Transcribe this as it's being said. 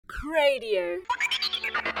Radio.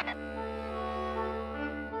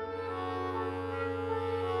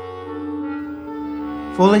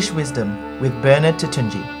 Foolish Wisdom with Bernard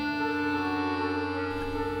Tatunji.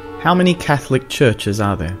 How many Catholic churches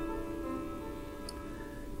are there?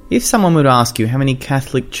 If someone were to ask you how many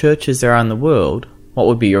Catholic churches there are in the world, what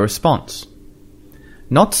would be your response?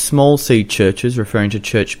 Not small c churches referring to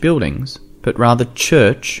church buildings, but rather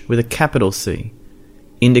church with a capital C,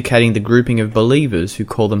 indicating the grouping of believers who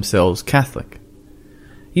call themselves Catholic.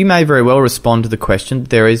 You may very well respond to the question that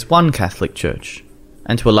there is one Catholic church,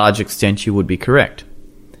 and to a large extent you would be correct.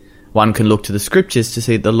 One can look to the scriptures to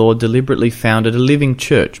see that the Lord deliberately founded a living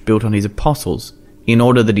church built on his apostles, in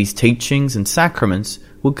order that his teachings and sacraments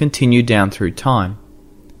would continue down through time.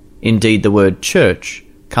 Indeed, the word church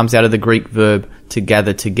comes out of the Greek verb to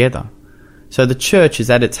gather together, so the church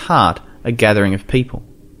is at its heart a gathering of people.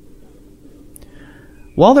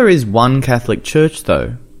 While there is one Catholic church,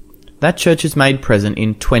 though, that church is made present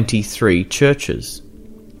in 23 churches.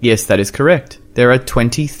 Yes, that is correct. There are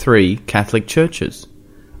 23 Catholic churches,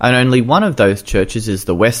 and only one of those churches is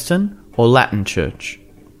the Western or Latin Church.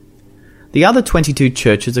 The other 22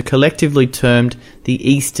 churches are collectively termed the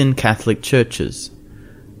Eastern Catholic Churches,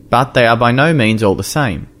 but they are by no means all the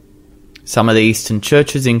same. Some of the Eastern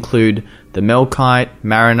churches include the Melkite,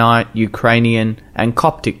 Maronite, Ukrainian, and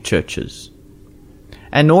Coptic churches.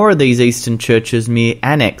 And nor are these Eastern churches mere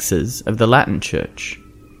annexes of the Latin Church.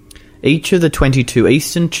 Each of the 22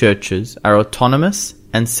 Eastern churches are autonomous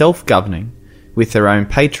and self-governing, with their own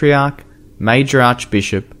patriarch, major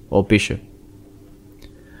archbishop, or bishop.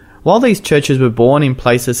 While these churches were born in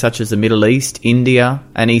places such as the Middle East, India,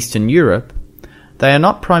 and Eastern Europe, they are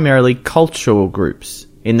not primarily cultural groups,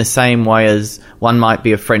 in the same way as one might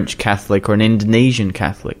be a French Catholic or an Indonesian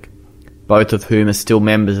Catholic, both of whom are still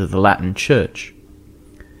members of the Latin Church.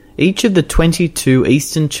 Each of the 22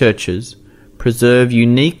 Eastern churches preserve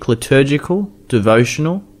unique liturgical,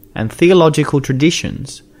 devotional, and theological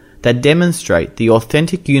traditions that demonstrate the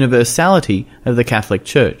authentic universality of the Catholic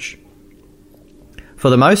Church.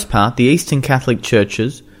 For the most part, the Eastern Catholic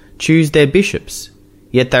churches choose their bishops,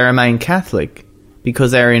 yet they remain Catholic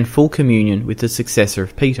because they are in full communion with the successor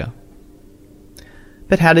of Peter.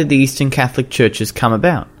 But how did the Eastern Catholic churches come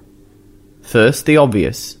about? First, the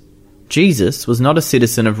obvious. Jesus was not a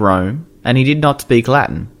citizen of Rome, and he did not speak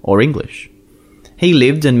Latin or English. He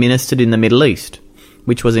lived and ministered in the Middle East,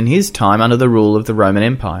 which was in his time under the rule of the Roman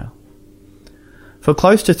Empire. For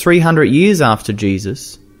close to 300 years after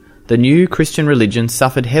Jesus, the new Christian religion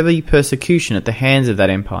suffered heavy persecution at the hands of that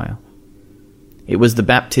empire. It was the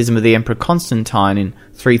baptism of the Emperor Constantine in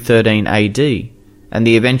 313 AD, and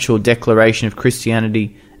the eventual declaration of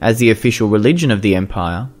Christianity as the official religion of the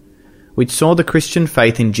empire, which saw the Christian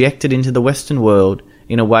faith injected into the Western world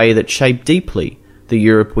in a way that shaped deeply the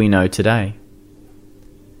Europe we know today.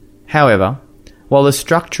 However, while the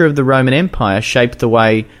structure of the Roman Empire shaped the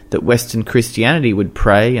way that Western Christianity would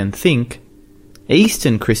pray and think,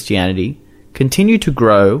 Eastern Christianity continued to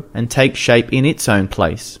grow and take shape in its own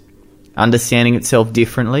place, understanding itself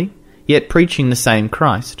differently, yet preaching the same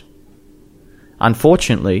Christ.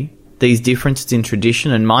 Unfortunately, these differences in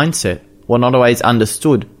tradition and mindset were not always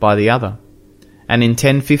understood by the other, and in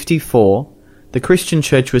 1054, the Christian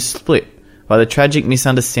Church was split by the tragic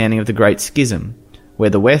misunderstanding of the Great Schism, where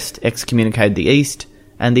the West excommunicated the East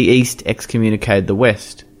and the East excommunicated the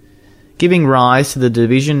West, giving rise to the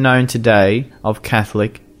division known today of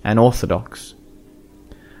Catholic and Orthodox.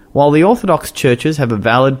 While the Orthodox churches have a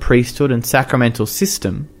valid priesthood and sacramental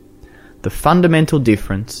system, the fundamental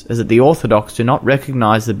difference is that the Orthodox do not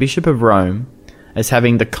recognize the Bishop of Rome as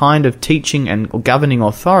having the kind of teaching and governing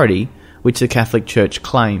authority which the Catholic Church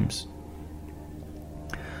claims.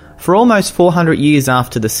 For almost 400 years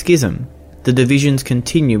after the schism, the divisions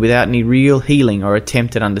continue without any real healing or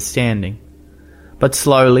attempt at understanding. But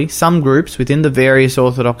slowly, some groups within the various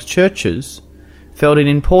Orthodox churches felt it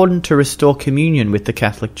important to restore communion with the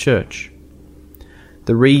Catholic Church.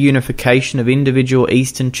 The reunification of individual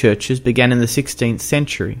Eastern churches began in the 16th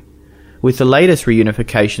century, with the latest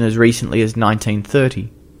reunification as recently as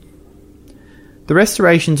 1930. The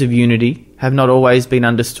restorations of unity have not always been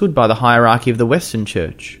understood by the hierarchy of the Western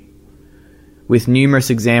Church, with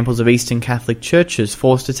numerous examples of Eastern Catholic churches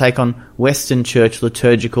forced to take on Western Church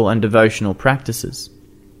liturgical and devotional practices.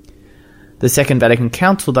 The Second Vatican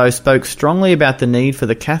Council, though, spoke strongly about the need for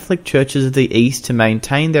the Catholic churches of the East to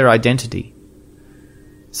maintain their identity.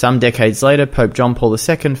 Some decades later, Pope John Paul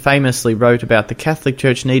II famously wrote about the Catholic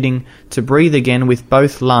Church needing to breathe again with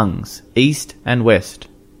both lungs, East and West.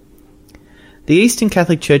 The Eastern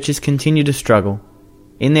Catholic churches continue to struggle.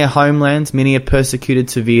 In their homelands, many are persecuted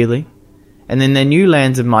severely, And in their new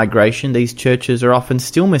lands of migration, these churches are often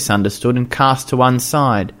still misunderstood and cast to one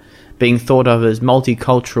side, being thought of as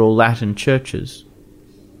multicultural Latin churches.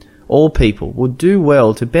 All people would do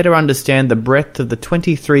well to better understand the breadth of the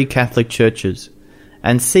 23 Catholic churches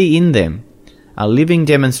and see in them a living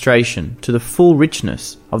demonstration to the full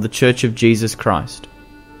richness of the Church of Jesus Christ.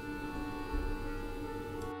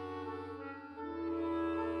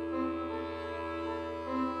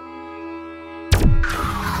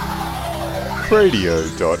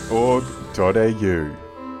 Radio.org.au